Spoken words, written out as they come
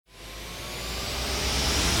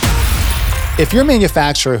If you're a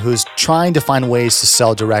manufacturer who's trying to find ways to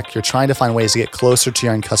sell direct, you're trying to find ways to get closer to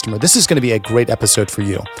your end customer, this is going to be a great episode for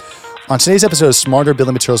you. On today's episode of Smarter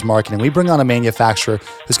Building Materials Marketing, we bring on a manufacturer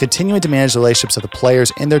who's continuing to manage the relationships of the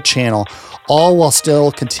players in their channel, all while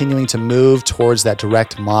still continuing to move towards that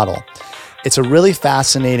direct model. It's a really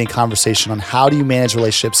fascinating conversation on how do you manage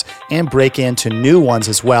relationships and break into new ones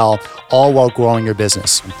as well, all while growing your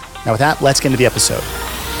business. Now with that, let's get into the episode.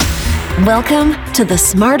 Welcome to the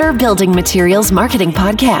Smarter Building Materials Marketing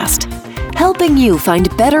Podcast, helping you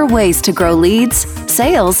find better ways to grow leads,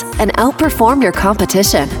 sales, and outperform your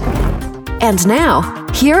competition. And now,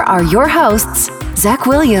 here are your hosts, Zach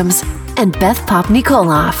Williams and Beth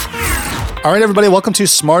Popnikoloff. All right, everybody, welcome to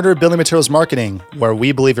Smarter Building Materials Marketing, where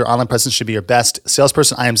we believe your online presence should be your best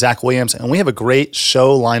salesperson. I am Zach Williams, and we have a great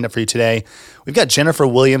show lined up for you today. We've got Jennifer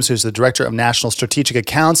Williams, who's the Director of National Strategic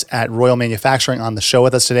Accounts at Royal Manufacturing, on the show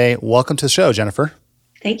with us today. Welcome to the show, Jennifer.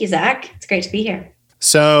 Thank you, Zach. It's great to be here.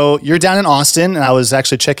 So you're down in Austin, and I was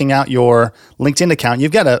actually checking out your LinkedIn account.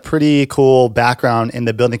 You've got a pretty cool background in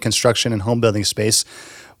the building construction and home building space.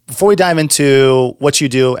 Before we dive into what you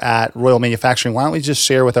do at Royal Manufacturing, why don't we just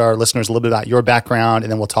share with our listeners a little bit about your background,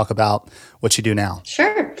 and then we'll talk about what you do now.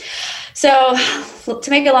 Sure. So to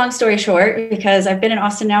make a long story short, because I've been in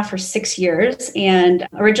Austin now for 6 years and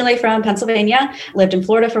originally from Pennsylvania, lived in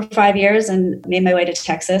Florida for 5 years and made my way to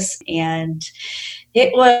Texas. And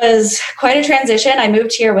it was quite a transition. I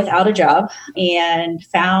moved here without a job and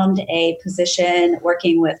found a position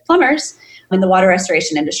working with plumbers in the water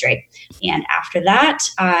restoration industry. And after that,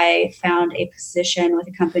 I found a position with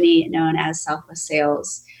a company known as Southwest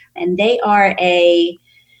Sales. And they are a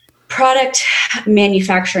product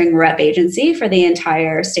manufacturing rep agency for the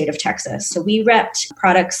entire state of Texas. So we repped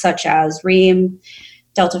products such as Rheem,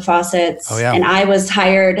 Delta Faucets, and I was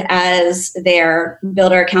hired as their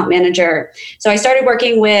builder account manager. So I started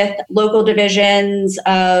working with local divisions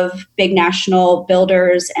of big national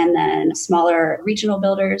builders and then smaller regional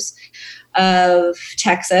builders of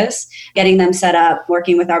Texas, getting them set up,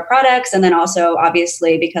 working with our products, and then also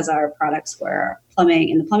obviously because our products were plumbing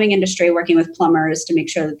in the plumbing industry, working with plumbers to make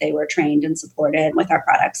sure that they were trained and supported with our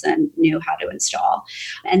products and knew how to install.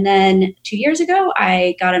 And then 2 years ago,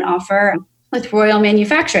 I got an offer with Royal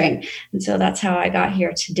Manufacturing. And so that's how I got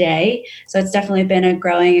here today. So it's definitely been a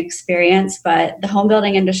growing experience, but the home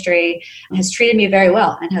building industry has treated me very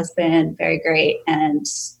well and has been very great and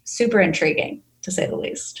super intriguing, to say the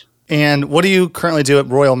least. And what do you currently do at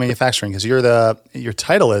Royal Manufacturing? Because your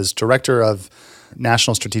title is Director of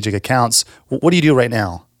National Strategic Accounts. What do you do right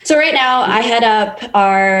now? So right now I head up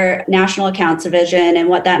our national accounts division. And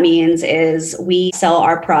what that means is we sell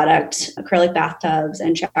our product, acrylic bathtubs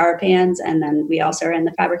and shower pans. And then we also are in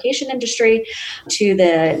the fabrication industry to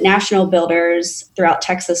the national builders throughout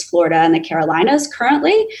Texas, Florida, and the Carolinas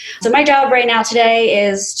currently. So my job right now today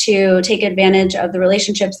is to take advantage of the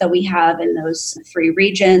relationships that we have in those 3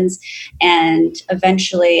 regions and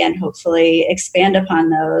eventually and hopefully expand upon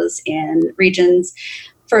those in regions,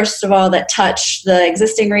 first of all, that touch the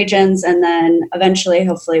existing regions, and then eventually,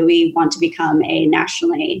 hopefully, we want to become a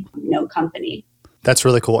nationally known company. That's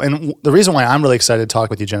really cool. And the reason why I'm really excited to talk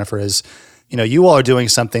with you, Jennifer, is you all are doing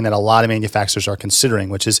something that a lot of manufacturers are considering,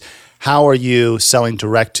 which is how are you selling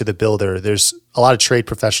direct to the builder? There's a lot of trade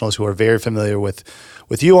professionals who are very familiar with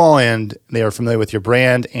you all, and they are familiar with your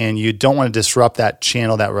brand, and you don't want to disrupt that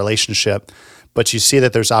channel, that relationship, but you see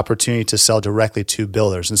that there's opportunity to sell directly to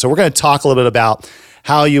builders. And so we're going to talk a little bit about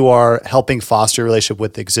how you are helping foster a relationship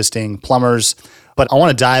with existing plumbers. But I want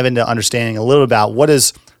to dive into understanding a little about what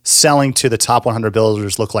does selling to the top 100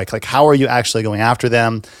 builders look like? Like, how are you actually going after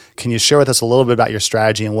them? Can you share with us a little bit about your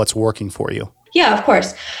strategy and what's working for you? Yeah, of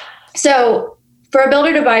course. So for a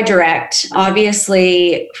builder to buy direct,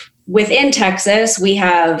 obviously within Texas, we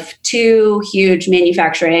have 2 huge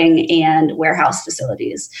manufacturing and warehouse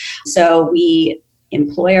facilities. So we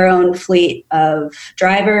employ our own fleet of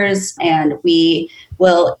drivers, and we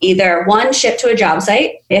will either ship to a job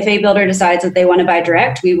site. If a builder decides that they want to buy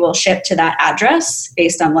direct, we will ship to that address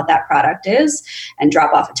based on what that product is and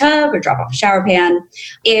drop off a tub or drop off a shower pan.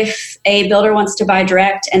 If a builder wants to buy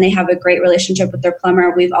direct and they have a great relationship with their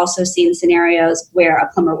plumber, we've also seen scenarios where a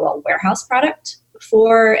plumber will warehouse product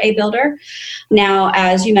for a builder. Now,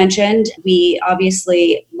 as you mentioned, we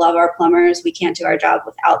obviously love our plumbers. We can't do our job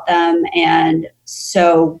without them. And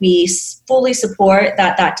so we fully support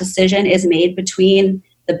that decision is made between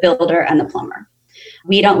the builder and the plumber.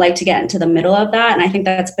 We don't like to get into the middle of that. And I think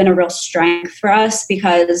that's been a real strength for us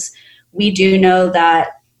because we do know that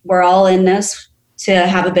we're all in this to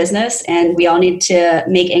have a business, and we all need to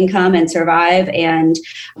make income and survive, and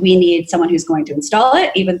we need someone who's going to install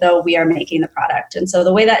it, even though we are making the product. And so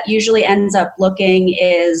the way that usually ends up looking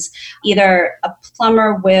is either a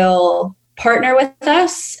plumber will partner with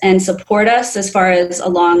us and support us as far as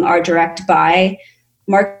along our direct buy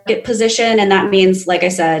market position. And that means, like I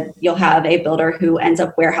said, you'll have a builder who ends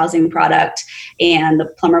up warehousing product, and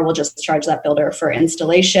the plumber will just charge that builder for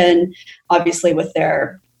installation, obviously with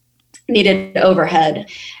their needed overhead.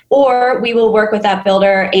 Or we will work with that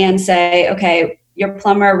builder and say, okay, your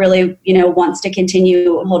plumber really, wants to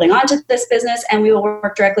continue holding on to this business, and we will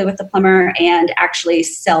work directly with the plumber and actually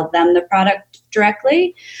sell them the product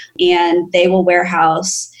directly, and they will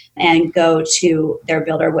warehouse and go to their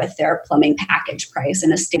builder with their plumbing package price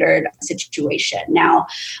in a standard situation. Now,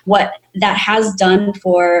 what that has done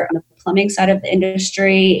for the plumbing side of the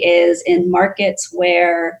industry is in markets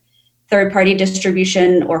where third-party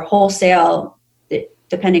distribution or wholesale,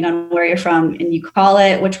 depending on where you're from, and you call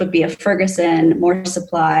it, which would be a Ferguson, More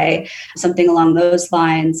Supply, something along those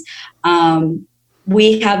lines,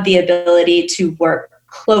 we have the ability to work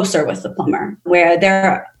closer with the plumber, where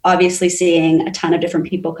they're obviously seeing a ton of different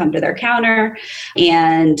people come to their counter,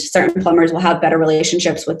 and certain plumbers will have better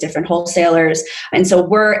relationships with different wholesalers. And so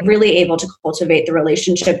we're really able to cultivate the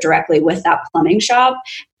relationship directly with that plumbing shop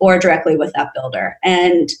or directly with that builder.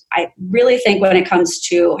 And I really think when it comes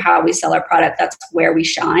to how we sell our product, that's where we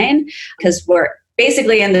shine, because we're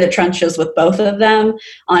basically in the trenches with both of them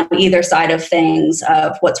on either side of things,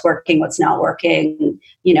 of what's working, what's not working.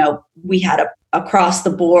 We had across the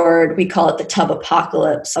board, we call it the tub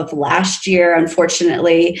apocalypse of last year.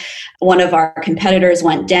 Unfortunately, one of our competitors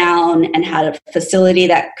went down and had a facility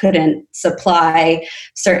that couldn't supply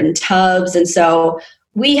certain tubs. And so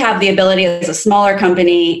we have the ability as a smaller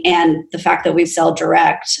company, and the fact that we sell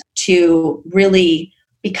direct, to really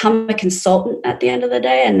become a consultant at the end of the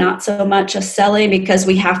day and not so much a selling, because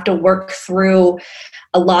we have to work through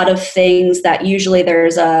a lot of things that usually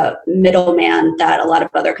there's a middleman that a lot of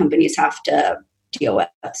other companies have to deal with.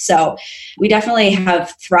 So we definitely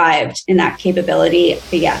have thrived in that capability.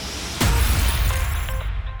 But yeah.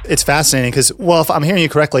 It's fascinating because, well, if I'm hearing you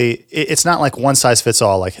correctly, it's not like one size fits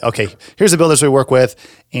all. Like, okay, here's the builders we work with,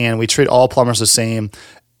 and we treat all plumbers the same.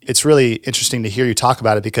 It's really interesting to hear you talk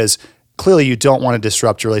about it, because clearly you don't want to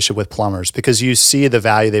disrupt your relationship with plumbers because you see the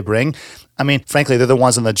value they bring. I mean, frankly, they're the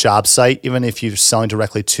ones on the job site. Even if you're selling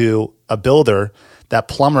directly to a builder, that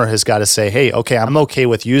plumber has got to say, hey, okay, I'm okay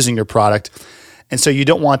with using your product. And so you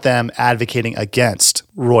don't want them advocating against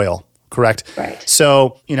Royal, correct? Right.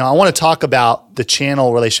 So, I want to talk about the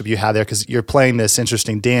channel relationship you have there, because you're playing this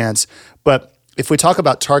interesting dance. But if we talk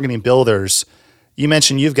about targeting builders, you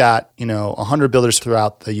mentioned you've got, 100 builders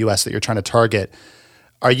throughout the U.S. that you're trying to target.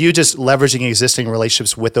 Are you just leveraging existing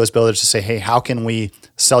relationships with those builders to say, hey, how can we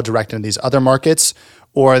sell direct into these other markets?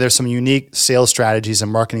 Or are there some unique sales strategies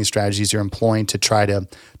and marketing strategies you're employing to try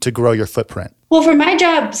to grow your footprint? Well, for my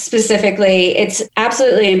job specifically, it's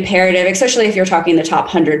absolutely imperative, especially if you're talking the top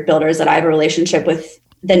 100 builders, that I have a relationship with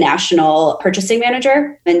the national purchasing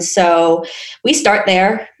manager. And so we start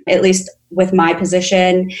there, at least with my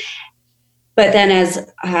position. But then, as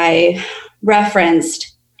I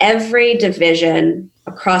referenced, every division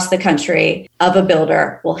across the country of a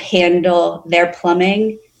builder will handle their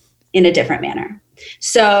plumbing in a different manner.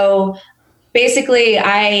 So basically,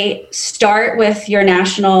 I start with your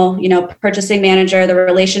national, purchasing manager, the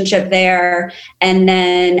relationship there. And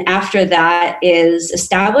then after that is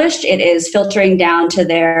established, it is filtering down to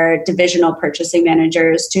their divisional purchasing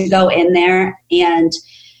managers to go in there and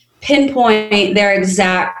pinpoint their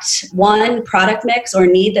exact, one, product mix or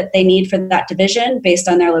need that they need for that division based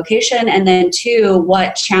on their location, and then two,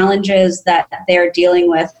 what challenges that they're dealing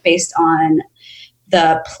with based on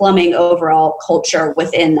the plumbing overall culture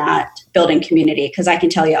within that building community. Because I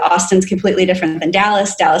can tell you, Austin's completely different than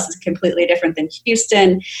Dallas. Dallas is completely different than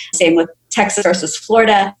Houston. Same with Texas versus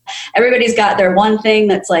Florida. Everybody's got their one thing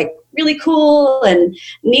that's like really cool and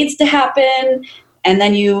needs to happen. And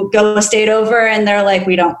then you go a state over and they're like,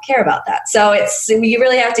 we don't care about that. So you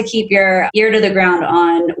really have to keep your ear to the ground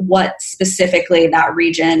on what specifically that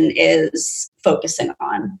region is focusing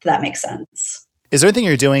on, if that makes sense. Is there anything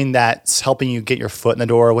you're doing that's helping you get your foot in the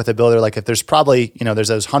door with a builder? Like if there's probably, there's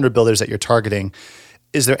those 100 builders that you're targeting,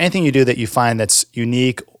 is there anything you do that you find that's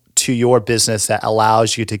unique to your business that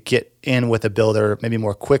allows you to get in with a builder maybe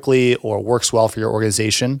more quickly or works well for your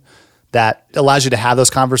organization, that allows you to have those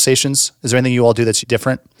conversations? Is there anything you all do that's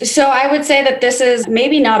different? So I would say that this is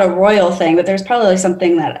maybe not a Royal thing, but there's probably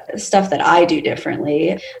stuff that I do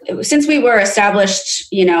differently. Since we were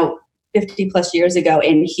established, 50 plus years ago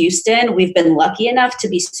in Houston, we've been lucky enough to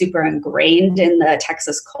be super ingrained in the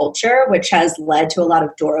Texas culture, which has led to a lot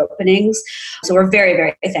of door openings. So we're very,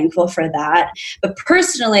 very thankful for that. But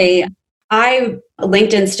personally,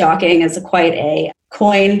 LinkedIn stalking is quite a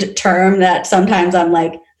coined term that sometimes I'm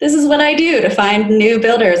like, this is what I do to find new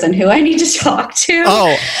builders and who I need to talk to.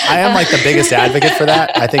 Oh, I am like the biggest advocate for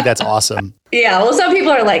that. I think that's awesome. Yeah. Well, some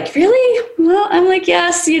people are like, really? Well, I'm like,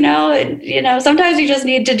 yes, sometimes you just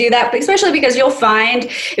need to do that, especially because you'll find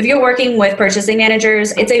if you're working with purchasing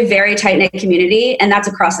managers, it's a very tight-knit community, and that's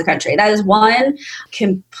across the country. That is one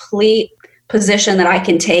complete position that I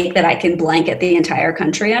can take that I can blanket the entire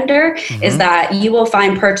country under, is that you will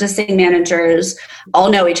find purchasing managers all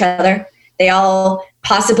know each other. They all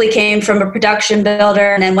possibly came from a production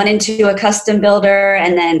builder and then went into a custom builder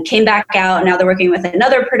and then came back out. And now they're working with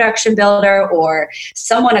another production builder, or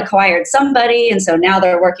someone acquired somebody, and so now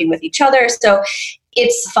they're working with each other. So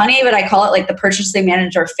it's funny, but I call it like the purchasing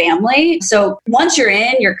manager family. So once you're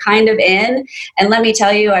in, you're kind of in. And let me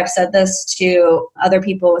tell you, I've said this to other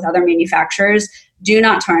people with other manufacturers, do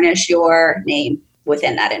not tarnish your name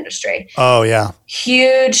within that industry. Oh, yeah.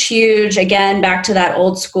 Huge. Again, back to that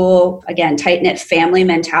old school, again, tight-knit family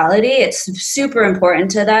mentality. It's super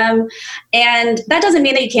important to them. And that doesn't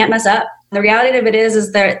mean that you can't mess up. The reality of it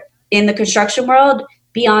is that in the construction world,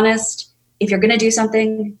 be honest. If you're going to do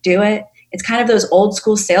something, do it. It's kind of those old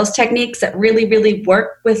school sales techniques that really, really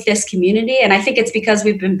work with this community. And I think it's because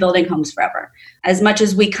we've been building homes forever. As much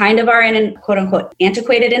as we kind of are in a quote unquote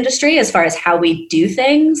antiquated industry as far as how we do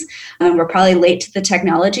things, we're probably late to the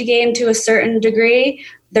technology game to a certain degree.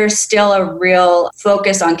 There's still a real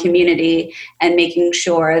focus on community and making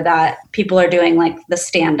sure that people are doing like the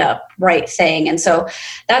stand-up right thing. And so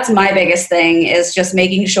that's my biggest thing, is just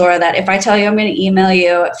making sure that if I tell you I'm going to email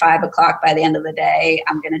you at 5:00 by the end of the day,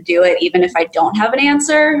 I'm going to do it, even if I don't have an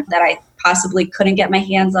answer that I possibly couldn't get my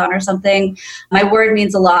hands on or something. My word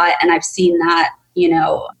means a lot. And I've seen that,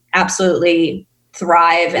 absolutely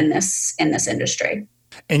thrive in this industry.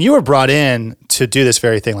 And you were brought in to do this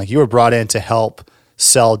very thing. Like, you were brought in to help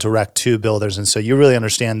sell direct to builders. And so you really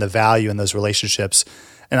understand the value in those relationships.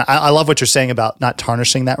 And I love what you're saying about not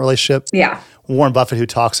tarnishing that relationship. Yeah. Warren Buffett, who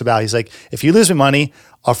talks about, he's like, if you lose me money,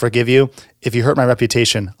 I'll forgive you. If you hurt my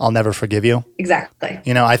reputation, I'll never forgive you. Exactly.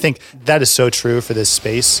 I think that is so true for this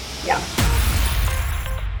space. Yeah.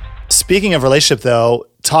 Speaking of relationship though,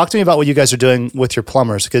 talk to me about what you guys are doing with your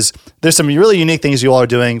plumbers, because there's some really unique things you all are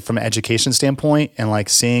doing from an education standpoint and like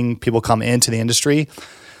seeing people come into the industry.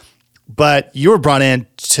 But you were brought in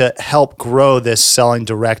to help grow this selling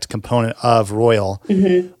direct component of Royal.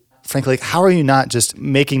 Mm-hmm. Frankly, how are you not just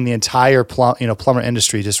making the entire plumber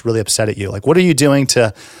industry just really upset at you? Like, what are you doing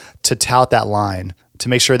to tout that line to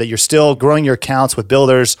make sure that you're still growing your accounts with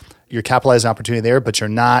builders, you're capitalizing on opportunity there, but you're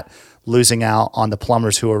not losing out on the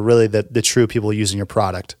plumbers who are really the true people using your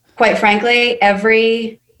product? Quite frankly,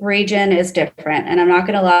 every region is different. And I'm not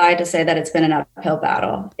going to lie to say that it's been an uphill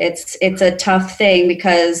battle. It's a tough thing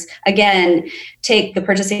because, again, take the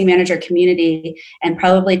purchasing manager community and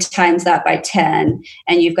probably times that by 10,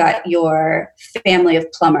 and you've got your family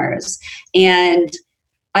of plumbers. And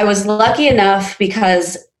I was lucky enough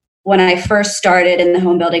because when I first started in the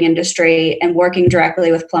home building industry and working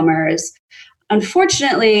directly with plumbers,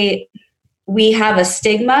 unfortunately, we have a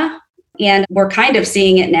stigma, and we're kind of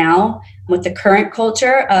seeing it now with the current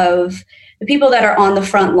culture of the people that are on the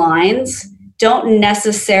front lines don't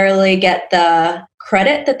necessarily get the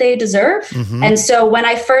credit that they deserve. Mm-hmm. And so when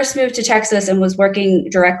I first moved to Texas and was working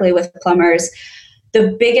directly with plumbers,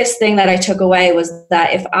 the biggest thing that I took away was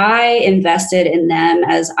that if I invested in them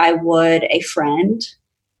as I would a friend,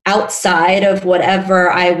 outside of whatever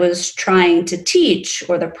I was trying to teach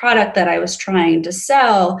or the product that I was trying to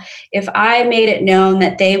sell, if I made it known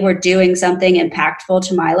that they were doing something impactful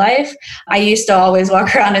to my life, I used to always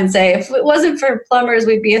walk around and say, if it wasn't for plumbers,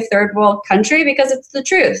 we'd be a third world country, because it's the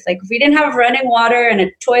truth. Like, if we didn't have running water and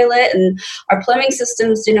a toilet and our plumbing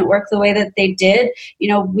systems didn't work the way that they did,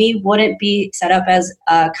 we wouldn't be set up as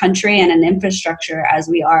a country and an infrastructure as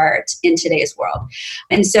we are in today's world.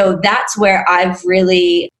 And so that's where I've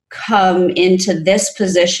really come into this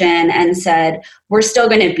position and said, we're still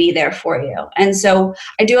going to be there for you. And so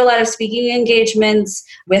I do a lot of speaking engagements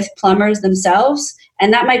with plumbers themselves.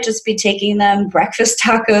 And that might just be taking them breakfast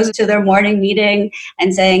tacos to their morning meeting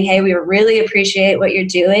and saying, hey, we really appreciate what you're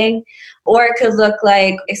doing. Or it could look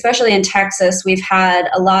like, especially in Texas, we've had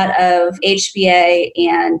a lot of HBA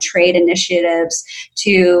and trade initiatives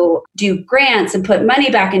to do grants and put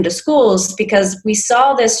money back into schools, because we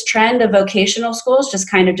saw this trend of vocational schools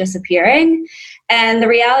just kind of disappearing. And the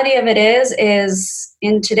reality of it is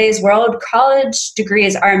in today's world, college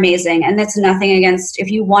degrees are amazing. And that's nothing against, if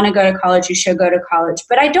you want to go to college, you should go to college.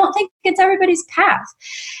 But I don't think it's everybody's path.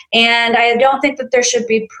 And I don't think that there should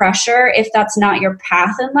be pressure if that's not your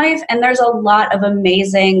path in life. And there's a lot of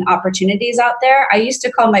amazing opportunities out there. I used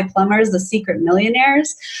to call my plumbers the secret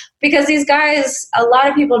millionaires, because these guys, a lot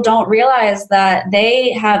of people don't realize that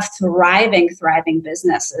they have thriving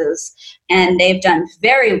businesses, and they've done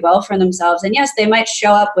very well for themselves. And yes, they might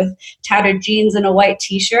show up with tattered jeans and a white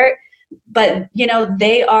t-shirt, but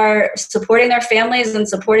they are supporting their families and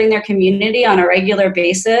supporting their community on a regular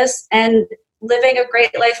basis and living a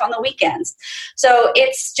great life on the weekends. So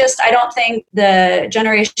it's just, I don't think the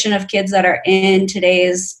generation of kids that are in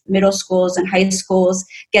today's middle schools and high schools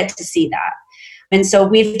get to see that. And so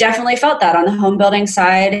we've definitely felt that on the home building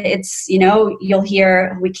side. It's, you'll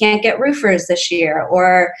hear, we can't get roofers this year,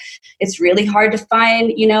 or it's really hard to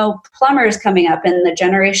find, plumbers coming up, and the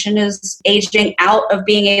generation is aging out of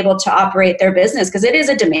being able to operate their business, because it is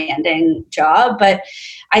a demanding job. But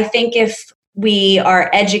I think if we are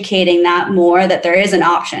educating that more, that there is an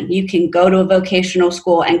option. You can go to a vocational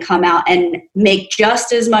school and come out and make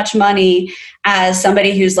just as much money as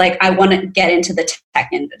somebody who's like, I want to get into the tech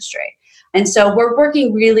industry. And so we're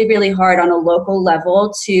working really, really hard on a local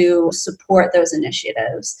level to support those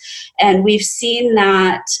initiatives. And we've seen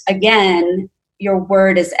that, again, your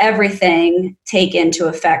word is everything take into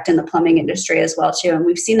effect in the plumbing industry as well, too. And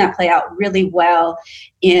we've seen that play out really well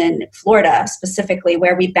in Florida specifically,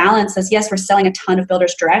 where we balance this. Yes, we're selling a ton of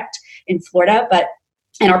builders direct in Florida,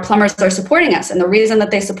 and our plumbers are supporting us. And the reason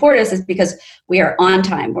that they support us is because we are on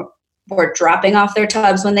time. We're dropping off their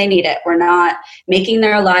tubs when they need it. We're not making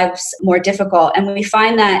their lives more difficult. And we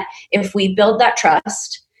find that if we build that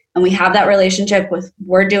trust and we have that relationship with,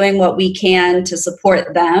 we're doing what we can to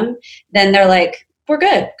support them, then they're like, we're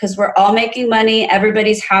good, because we're all making money.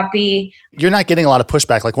 Everybody's happy. You're not getting a lot of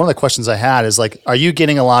pushback. Like, one of the questions I had is like, are you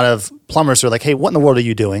getting a lot of plumbers who are like, hey, what in the world are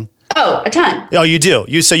you doing? Oh, a ton. Oh, you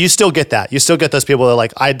do? So you still get that? You still get those people that are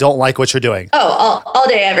like, I don't like what you're doing? Oh, all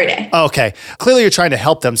day, every day. Okay. Clearly you're trying to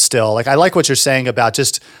help them still. Like, I like what you're saying about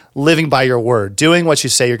just living by your word, doing what you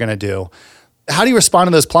say you're going to do. How do you respond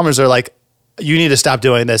to those plumbers that are like, you need to stop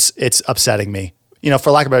doing this, it's upsetting me?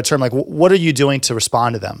 For lack of a better term, like, what are you doing to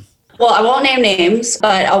respond to them? Well, I won't name names,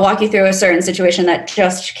 but I'll walk you through a certain situation that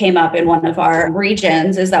just came up in one of our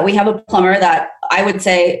regions. Is that we have a plumber that I would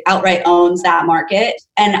say outright owns that market.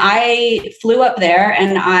 And I flew up there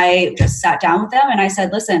and I just sat down with them and I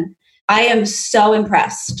said, listen, I am so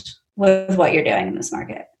impressed with what you're doing in this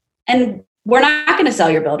market. And we're not going to sell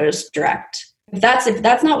your builders direct. If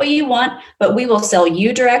that's not what you want, but we will sell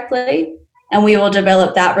you directly, and we will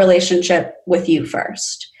develop that relationship with you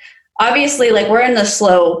first. Obviously, like, we're in the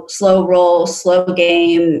slow roll, slow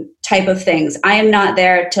game type of things. I am not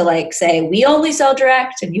there to like say, we only sell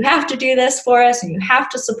direct and you have to do this for us and you have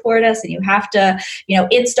to support us and you have to,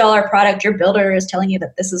 install our product. Your builder is telling you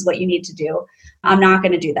that this is what you need to do. I'm not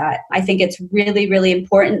going to do that. I think it's really, really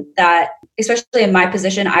important that, especially in my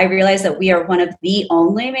position, I realize that we are one of the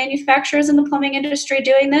only manufacturers in the plumbing industry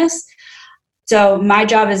doing this. So my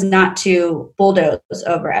job is not to bulldoze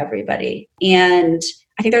over everybody. And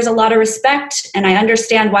I think there's a lot of respect, and I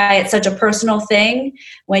understand why it's such a personal thing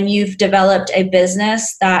when you've developed a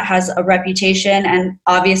business that has a reputation and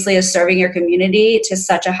obviously is serving your community to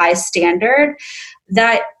such a high standard,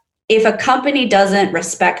 that if a company doesn't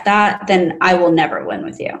respect that, then I will never win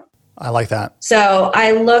with you. I like that. So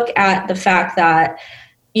I look at the fact that,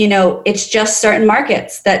 it's just certain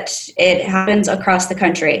markets that it happens across the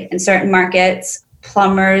country. In certain markets,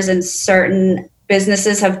 plumbers and certain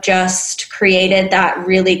businesses have just created that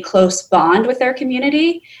really close bond with their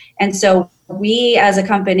community. And so we as a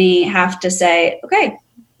company have to say, okay,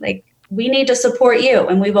 like, we need to support you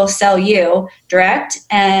and we will sell you direct,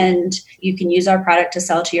 and you can use our product to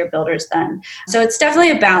sell to your builders then. So it's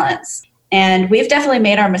definitely a balance. And we've definitely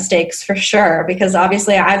made our mistakes for sure, because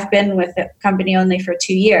obviously I've been with the company only for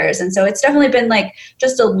 2 years. And so it's definitely been like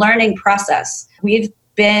just a learning process. We've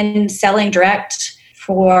been selling direct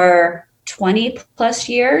for 20 plus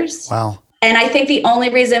years. Wow. And I think the only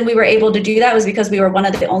reason we were able to do that was because we were one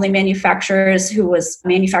of the only manufacturers who was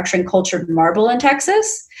manufacturing cultured marble in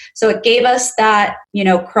Texas. So it gave us that,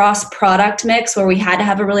 cross product mix where we had to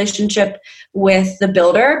have a relationship with the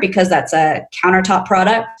builder because that's a countertop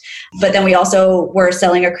product. But then we also were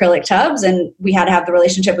selling acrylic tubs and we had to have the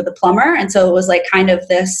relationship with the plumber. And so it was like kind of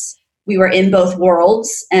this, we were in both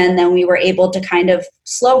worlds, and then we were able to kind of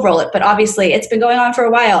slow roll it. But obviously it's been going on for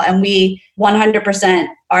a while, and we 100%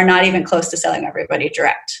 are not even close to selling everybody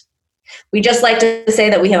direct. We just like to say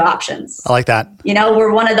that we have options. I like that.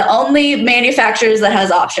 We're one of the only manufacturers that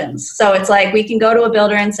has options. So it's like we can go to a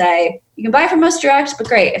builder and say, you can buy from us direct, but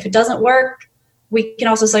great. If it doesn't work, we can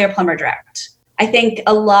also sell your plumber direct. I think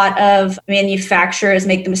a lot of manufacturers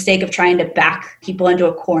make the mistake of trying to back people into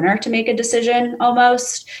a corner to make a decision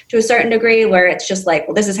almost to a certain degree, where it's just like,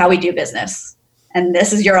 well, this is how we do business and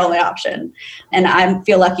this is your only option. And I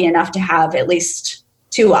feel lucky enough to have at least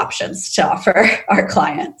 2 options to offer our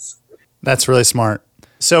clients. That's really smart.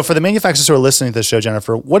 So for the manufacturers who are listening to the show,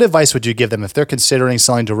 Jennifer, what advice would you give them if they're considering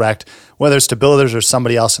selling direct, whether it's to builders or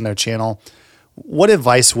somebody else in their channel? What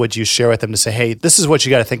advice would you share with them to say, hey, this is what you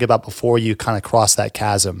got to think about before you kind of cross that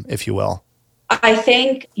chasm, if you will? I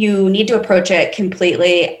think you need to approach it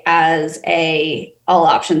completely as all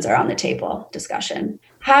options are on the table discussion.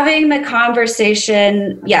 Having the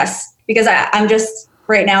conversation, yes, because I'm just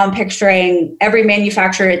right now, I'm picturing every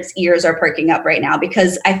manufacturer's ears are perking up right now,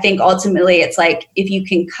 because I think ultimately it's like if you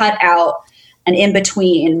can cut out an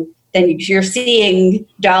in-between, then you're seeing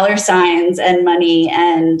dollar signs and money,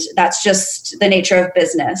 and that's just the nature of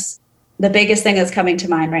business. The biggest thing that's coming to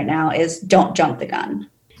mind right now is don't jump the gun.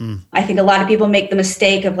 I think a lot of people make the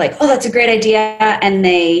mistake of like, oh, that's a great idea, and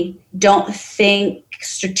they don't think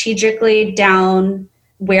strategically down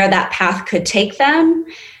where that path could take them.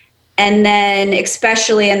 And then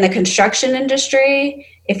especially in the construction industry,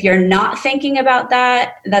 if you're not thinking about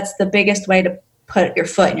that, that's the biggest way to put your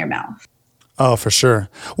foot in your mouth. Oh, for sure.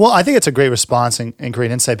 Well, I think it's a great response and great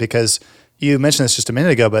insight, because you mentioned this just a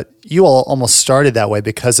minute ago, but you all almost started that way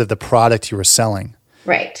because of the product you were selling.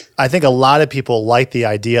 Right. I think a lot of people like the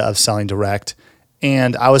idea of selling direct.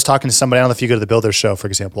 And I was talking to somebody, I don't know if you go to the Builder Show, for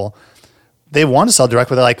example. They want to sell direct,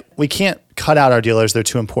 but they're like, we can't cut out our dealers. They're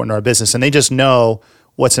too important to our business. And they just know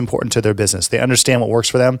what's important to their business. They understand what works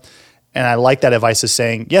for them. And I like that advice of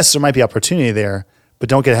saying, yes, there might be opportunity there, but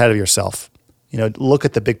don't get ahead of yourself. Look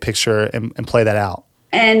at the big picture and play that out.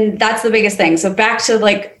 And that's the biggest thing. So back to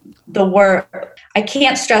like the work, I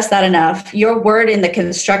can't stress that enough. Your word in the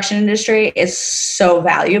construction industry is so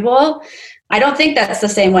valuable. I don't think that's the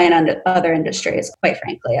same way in other industries, quite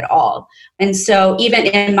frankly, at all. And so even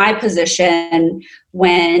in my position,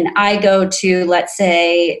 when I go to, let's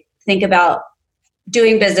say, think about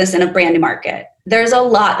doing business in a brand new market, there's a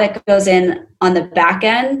lot that goes in on the back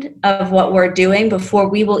end of what we're doing before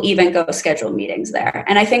we will even go schedule meetings there.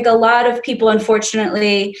 And I think a lot of people,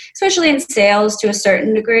 unfortunately, especially in sales to a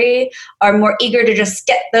certain degree, are more eager to just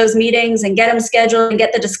get those meetings and get them scheduled and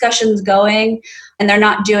get the discussions going. And they're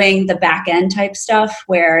not doing the back end type stuff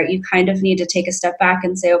where you kind of need to take a step back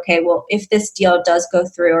and say, okay, well, if this deal does go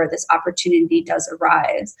through or this opportunity does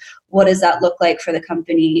arise, what does that look like for the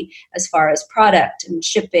company as far as product and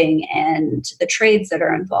shipping and the trades that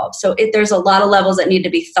are involved? So there's a lot of levels that need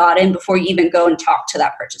to be thought in before you even go and talk to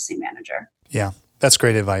that purchasing manager. Yeah, that's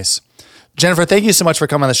great advice. Jennifer, thank you so much for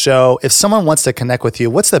coming on the show. If someone wants to connect with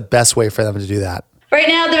you, what's the best way for them to do that? Right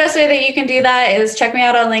now, the best way that you can do that is check me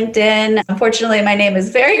out on LinkedIn. Unfortunately, my name is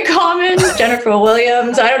very common, Jennifer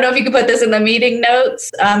Williams. I don't know if you can put this in the meeting notes,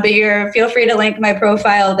 but feel free to link my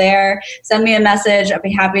profile there. Send me a message. I'd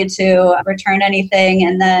be happy to return anything.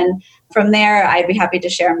 And then from there, I'd be happy to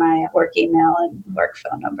share my work email and work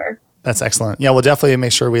phone number. That's excellent. Yeah, we'll definitely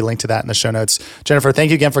make sure we link to that in the show notes. Jennifer, thank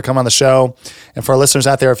you again for coming on the show. And for our listeners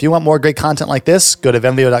out there, if you want more great content like this, go to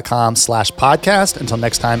venveo.com/podcast. Until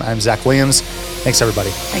next time, I'm Zach Williams. Thanks, everybody.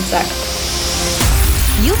 Thanks, Zach.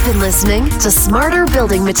 You've been listening to Smarter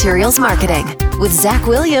Building Materials Marketing with Zach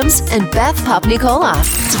Williams and Beth Popnicola.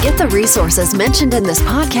 To get the resources mentioned in this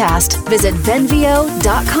podcast, visit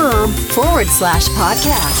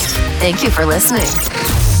venveo.com/podcast. Thank you for listening.